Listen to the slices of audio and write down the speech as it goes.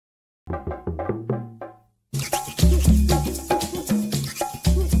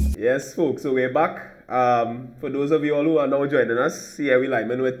Yes, folks, so we're back. For those of you all who are now joining us, here we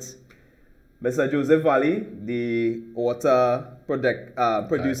lineman with Mr. Joseph Valley, the author,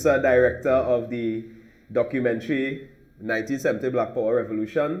 producer, director of the documentary 1970 Black Power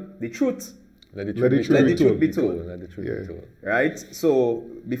Revolution, The Truth. Let the truth be told. Right? So,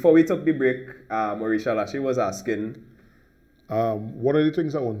 before we took the break, Mauricia Lashley was asking... one of the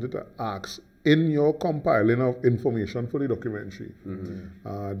things I wanted to ask, in your compiling of information for the documentary,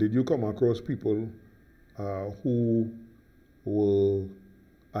 did you come across people who were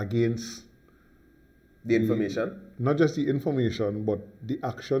against the information? Not just the information, but the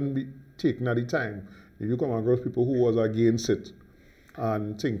action taken at the time. Did you come across people who was against it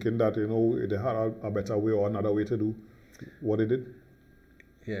and thinking that, you know, they had a better way or another way to do what they did?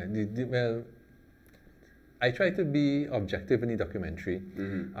 Yeah, well, I try to be objective in the documentary,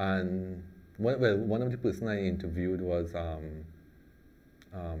 and one of the person I interviewed was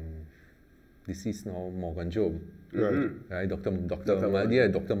deceased now Morgan Job. Right, Dr.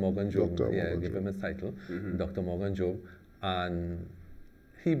 Morgan Job. Give him his title, Dr. Morgan Job, and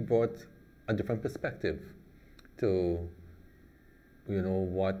he brought a different perspective to, you know,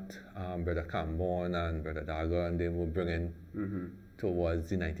 what Brother Cambon and Brother Dagger and they were bringing towards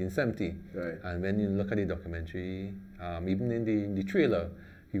the 1970. Right. And when you look at the documentary, even in the trailer,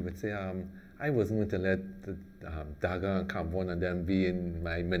 he would say, I wasn't going to let the, Dagger and Cambon and them be in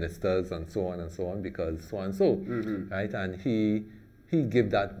my ministers and so on because so and so, right? And he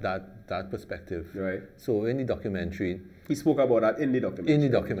gave that perspective. Right. So in the documentary, he spoke about that in the documentary. In the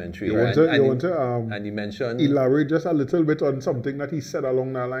documentary, you right? want to and he mentioned elaborate just a little bit on something that he said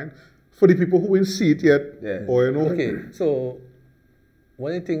along that line for the people who didn't see it yet, or you know. Okay, so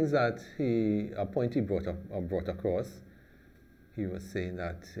one of the things that a point he brought across, he was saying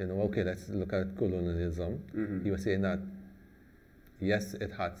that, you know, okay, let's look at colonialism. He was saying that yes,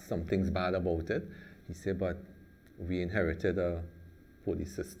 it had some things bad about it. He said, but we inherited a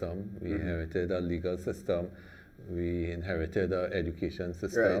police system, we inherited a legal system, we inherited an education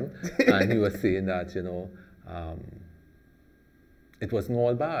system, and he was saying that, you know, it wasn't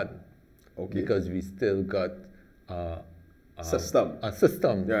all bad, because we still got a system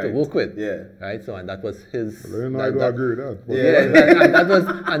to work with, right? So, and that was his. Well, I don't agree with that.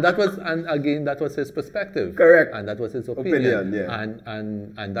 And again, that was his perspective, correct, and that was his opinion.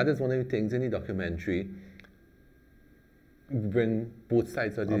 And that is one of the things in the documentary. Bring both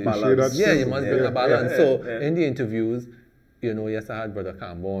sides of the balance. Yeah, you must bring a balance. So in the interviews, you know, yes, I had Brother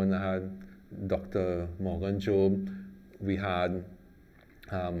Cambon, I had Dr. Morgan Job, we had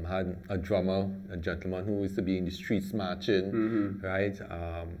a drummer, a gentleman who used to be in the streets marching, right?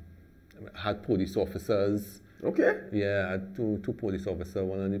 Had police officers. Okay. Yeah, had two police officers.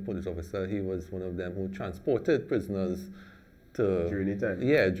 One of the police officers, he was one of them who transported prisoners to... During the time?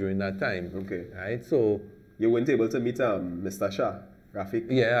 Yeah, during that time. Okay. Right, so... You weren't able to meet Mr. Shah, Rafik?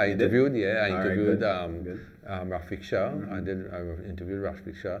 Yeah, I interviewed Right, Rafik Shah. I interviewed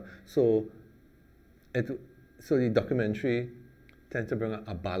Rafik Shah. So the documentary tends to bring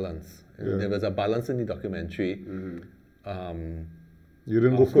a balance. There was a balance in the documentary. You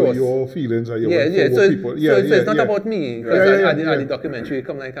didn't go for your feelings or your people. So it's not about me. Because the documentary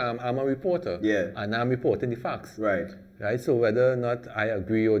come like I'm a reporter. And I'm reporting the facts. Right. So whether or not I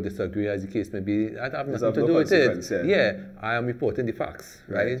agree or disagree, as the case may be, that have nothing to do with it. I am reporting the facts.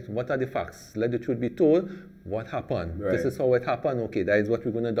 Right. What are the facts? Let the truth be told. What happened? This is how it happened. Okay, that is what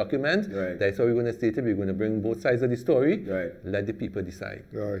we're going to document. That is how we're going to state it. We're going to bring both sides of the story. Let the people decide.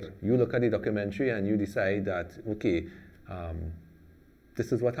 You look at the documentary and you decide that, okay,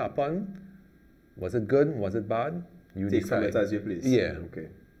 this is what happened. Was it good? Was it bad? You take decide. It as you please. Okay.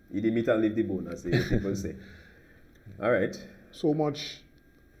 Eat the meat and leave the bone, as the people say. All right. So much.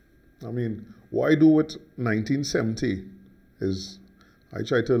 I mean, what I do with 1970 is I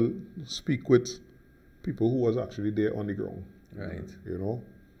try to speak with people who was actually there on the ground. Right. You know,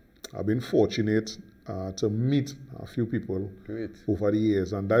 I've been fortunate to meet a few people over the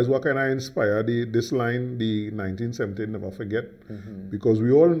years, and that's what kind of inspired this line, the 1970 never forget, because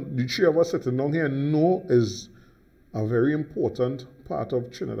we all, the three of us sitting down here, know is a very important part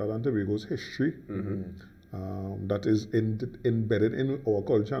of Trinidad and Tobago's history. That is embedded in our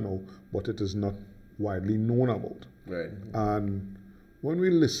culture now, but it is not widely known about. And when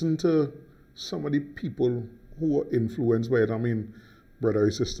we listen to some of the people who were influenced by it, I mean, Brother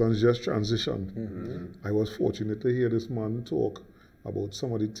Assistance just transitioned. I was fortunate to hear this man talk about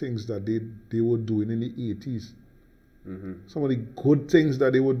some of the things that they were doing in the 80s. Some of the good things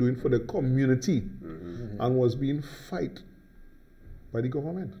that they were doing for the community and was being fight by the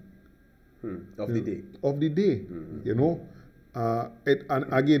government. Of the day. Of the day, you know. And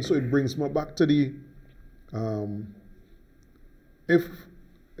again, so it brings me back to the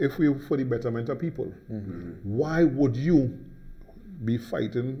if we for the betterment of people, why would you be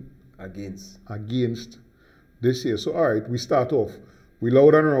fighting against this here? So all right, we start off, we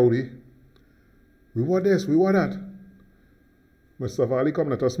loud and rowdy, we want this, we want that. Mr. Valley come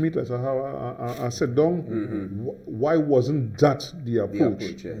let us meet, let's I sit down. Why wasn't that the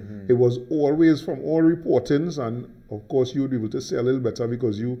approach? It was always from all reportings, and of course you'd be able to say a little better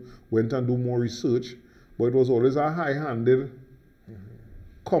because you went and do more research, but it was always a high-handed,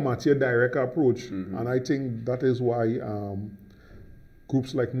 come at your direct approach. And I think that is why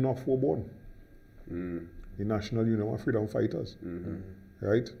groups like NOF were born, the National Union of Freedom Fighters,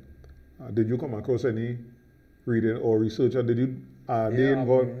 right? Did you come across any reading or research, or did you they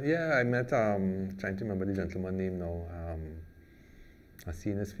involved? Yeah, I met trying to remember the gentleman's name now. I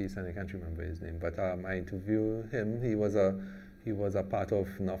seen his face and I can't remember his name. But I interviewed him. He was a part of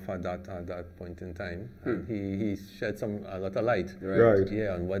NOF at that point in time. And he shed a lot of light. Right.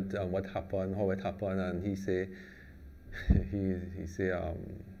 Yeah, on what happened, how it happened, and he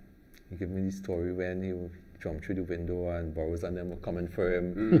gave me the story when he jumped through the window and Burroughs and them were coming for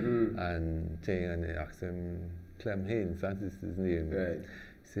him and they asked him, Clem Haynes, that is his name. Right.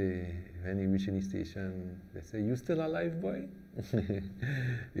 Say, when he reached the station, they say, "You still alive, boy?"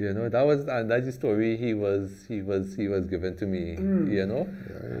 You know, that's the story he was given to me. You know,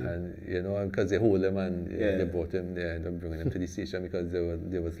 and you know, because they hold him and they brought him there and bringing him to the station because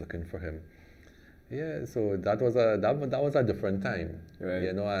they was looking for him. Yeah, so that was a different time. Right.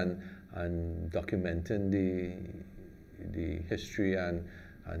 You know, and documenting the history and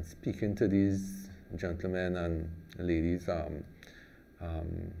speaking to these gentlemen and ladies,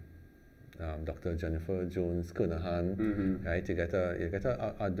 Dr. Jennifer Jones Kernahan, right? You get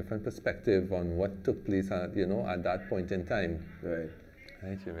a different perspective on what took place at that point in time. Right.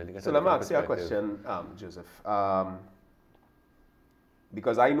 Right. You really get so let me ask you a question, Joseph.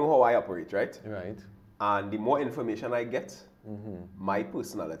 Because I know how I operate, right? Right. And the more information I get, my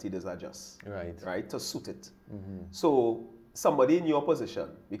personality does adjust. Right. Right, to suit it. So somebody in your position,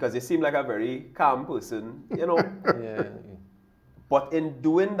 because you seem like a very calm person, you know. Yeah. But in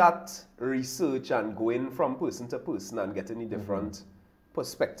doing that research and going from person to person and getting the different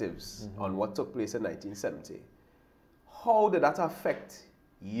perspectives on what took place in 1970, how did that affect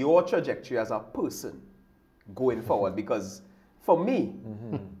your trajectory as a person going forward? Because for me,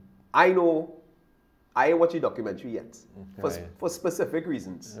 I know I ain't watched the documentary yet for specific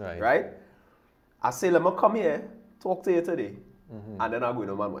reasons, right? I say, let me come here, talk to you today, and then I'm going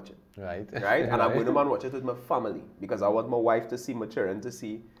to man watch it. Right. And I'm going to man watch it with my family because I want my wife to see, my children to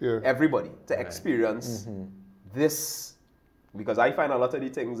see, everybody to experience this. Because I find a lot of the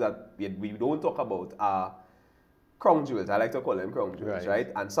things that we don't talk about are crown jewels. I like to call them crown jewels,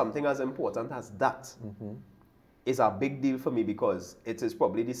 right? And something as important as that is a big deal for me because it is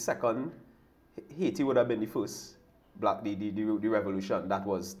probably the second. Haiti would have been the first the revolution that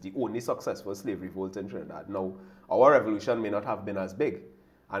was the only successful slave revolt in Trinidad. Now, our revolution may not have been as big,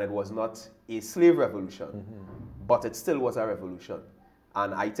 and it was not a slave revolution, but it still was a revolution.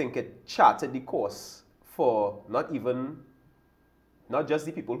 And I think it charted the course for not just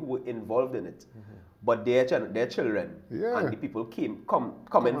the people who were involved in it, but their children and the people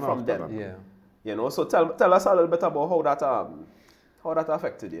coming from them. Yeah. You know, so tell us a little bit about how that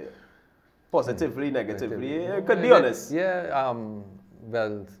affected you. Positively, negatively, could be honest. Yeah,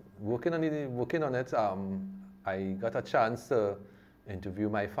 well, working on it, I got a chance to interview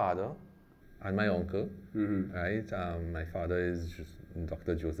my father and my uncle, right? My father is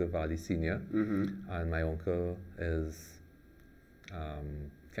Dr. Joseph Valley Sr., and my uncle is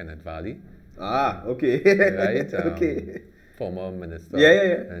Kenneth Valley. Ah, okay. Right? Okay. Former minister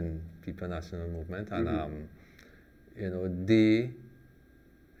and People National Movement. And, you know, they,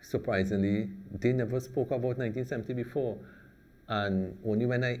 surprisingly, they never spoke about 1970 before. And only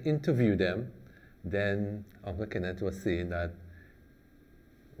when I interviewed them, then Uncle Kenneth was saying that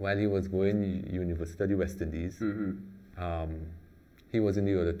while he was going to University of the West Indies, he was in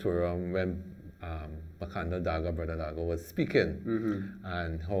the auditorium when Makanda Daga, Brother Daga, was speaking,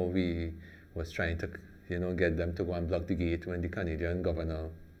 and how we was trying to, get them to go and block the gate when the Canadian governor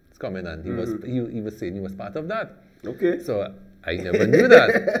was coming, and he was saying he was part of that. Okay. So I never knew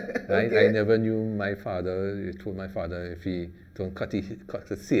that. Right? Okay. I never knew my father. He told my father if he don't cut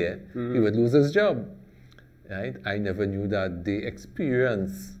his hair, he would lose his job. Right? I never knew that they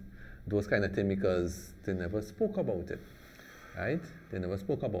experienced those kind of things because they never spoke about it. Right? They never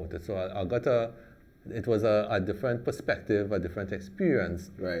spoke about it. So it was a different perspective, a different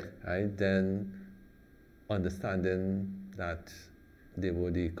experience. Right. Right? Then understanding that they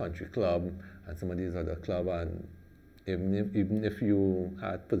were the country club and some of these other club, and even if you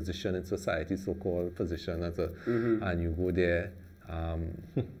had position in society, so-called position as a, and you go there,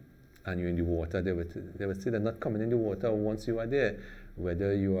 and you're in the water, they would say they're not coming in the water once you are there,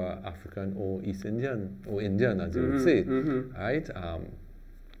 whether you are African or East Indian, or Indian, as you would say, right?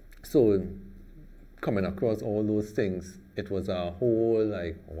 So coming across all those things, it was a whole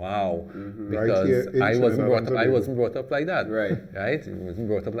like wow, because I wasn't brought up like that, right? It wasn't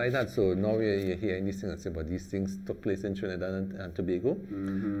brought up like that. So now you're hearing these things and say, but these things took place in Trinidad and Tobago,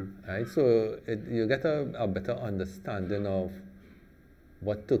 right? So you get a better understanding of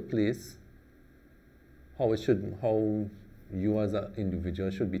what took place, how you as an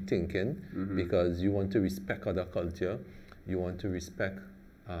individual should be thinking, because you want to respect other culture, you want to respect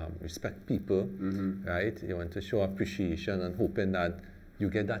people, right? You want to show appreciation and hoping that you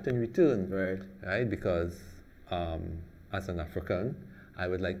get that in return, right? Because as an African, I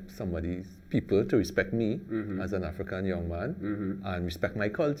would like people to respect me as an African young man and respect my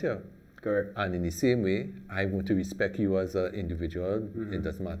culture. Correct. And in the same way, I want to respect you as an individual. It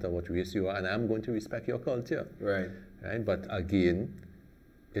doesn't matter what race you are, and I'm going to respect your culture. Right. But again,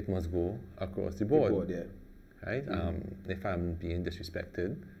 it must go across the board. Right? If I'm being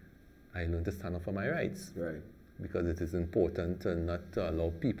disrespected, I learn to stand up for my rights. Right. Because it is important to not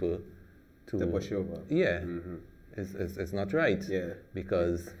allow people to push over. Yeah. It's not right. Yeah.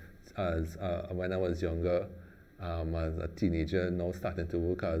 Because as when I was younger, as a teenager, now starting to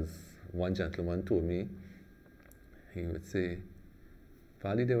work, as one gentleman told me, he would say,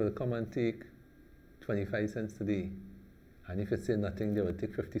 Valley, they will come and take 25 cents today. And if you say nothing, they will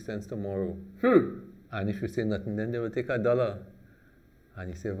take 50 cents tomorrow. And if you say nothing, then they will take $1. And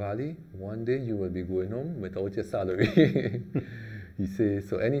he said, Valley, one day you will be going home without your salary. He says,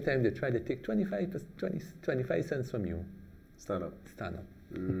 so anytime they try to take 25 cents from you, stand up. Stand up.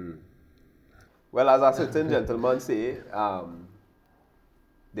 Well, as a certain gentleman say,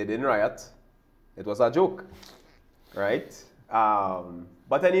 they didn't riot. It was a joke, right?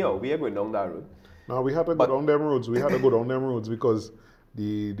 But anyhow, we are going down that road. No, we had to go down them roads. We had to go down them roads because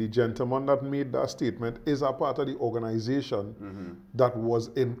the gentleman that made that statement is a part of the organization that was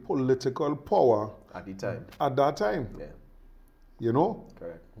in political power at the time. At that time. Yeah. You know?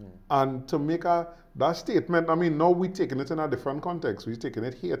 Correct. And to make that statement, I mean, now we're taking it in a different context. We're taking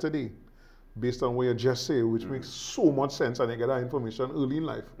it here today, based on what you just say, which makes so much sense, and you get that information early in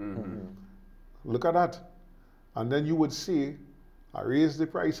life. Look at that. And then you would say, I raised the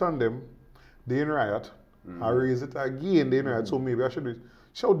price on them, they didn't riot. I raise it again, they didn't riot. So maybe I should be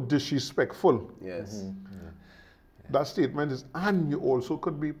so disrespectful. Yes. That statement is, and you also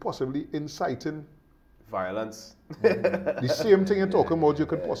could be possibly inciting violence. The same thing you're talking about, you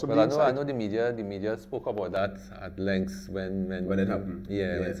could possibly incite. I know the media spoke about that at length when it happened.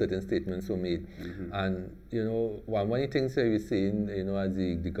 When certain statements were made. And you know, one of the things that we're saying, you know, as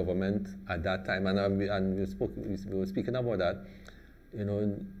the government at that time, and we were speaking about that, you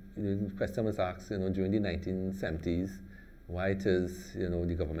know, the question was asked, you know, during the 1970s, why it is, you know,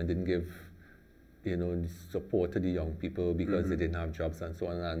 the government didn't give, you know, support to the young people because they didn't have jobs and so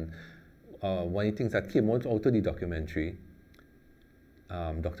on. And one of the things that came out of the documentary,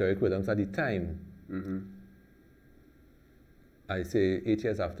 Dr. Eric Williams at the time, I say 8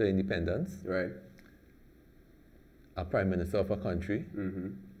 years after independence, right, a prime minister of a country,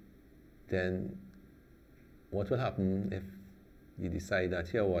 then what will happen if you decide that,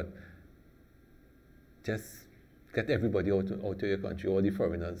 here what, just get everybody out of your country, all the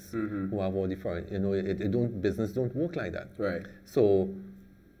foreigners who have all the foreign, you know, business don't work like that. Right. So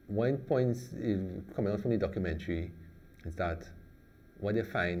one point coming out from the documentary is that what they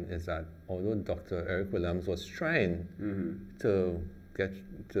find is that although Dr. Eric Williams was trying to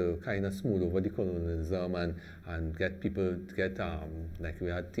kind of smooth over the colonialism and get people to get, like we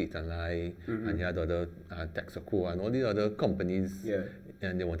had Tate and Lye, and you had other Texaco and all the other companies,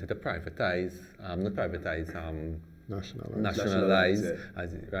 and they wanted to privatize, not privatize, nationalize,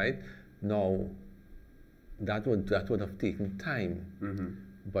 right? Now, that would have taken time.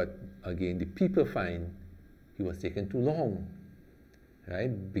 But again, the people find he was taking too long, right?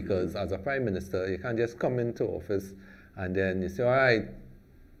 Because as a prime minister, you can't just come into office and then you say, all right,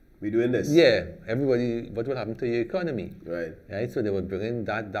 we're doing this. Yeah, everybody, what will happen to your economy? Right. Right? So they would bring in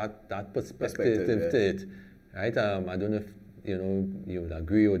that perspective to it. Right? I don't know if you would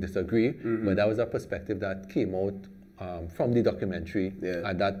agree or disagree, but that was a perspective that came out from the documentary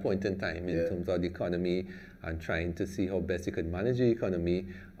at that point in time in terms of the economy and trying to see how best you could manage the economy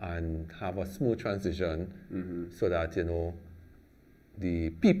and have a smooth transition so that, you know,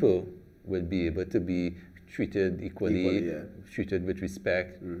 the people will be able to be treated equally treated with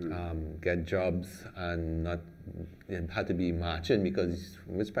respect, get jobs, and not had to be marching, because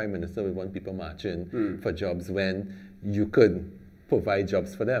which prime minister would want people marching for jobs when you could provide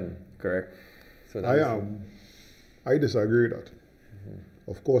jobs for them? Correct. So I disagree with that.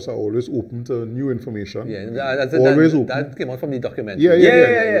 Of course, I'm always open to new information. Yeah, always open. That came out from the documentary.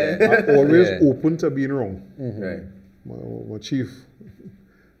 Yeah. I'm always open to being wrong. Right. My chief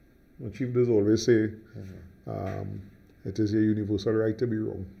does always say, it is your universal right to be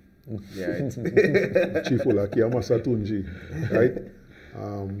wrong. Yeah. Chief Olakia Masatunji, right?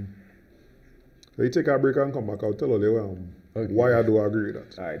 So you take a break and come back. I'll tell you why I do agree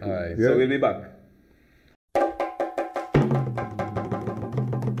with that. All right. Yeah? So we'll be back.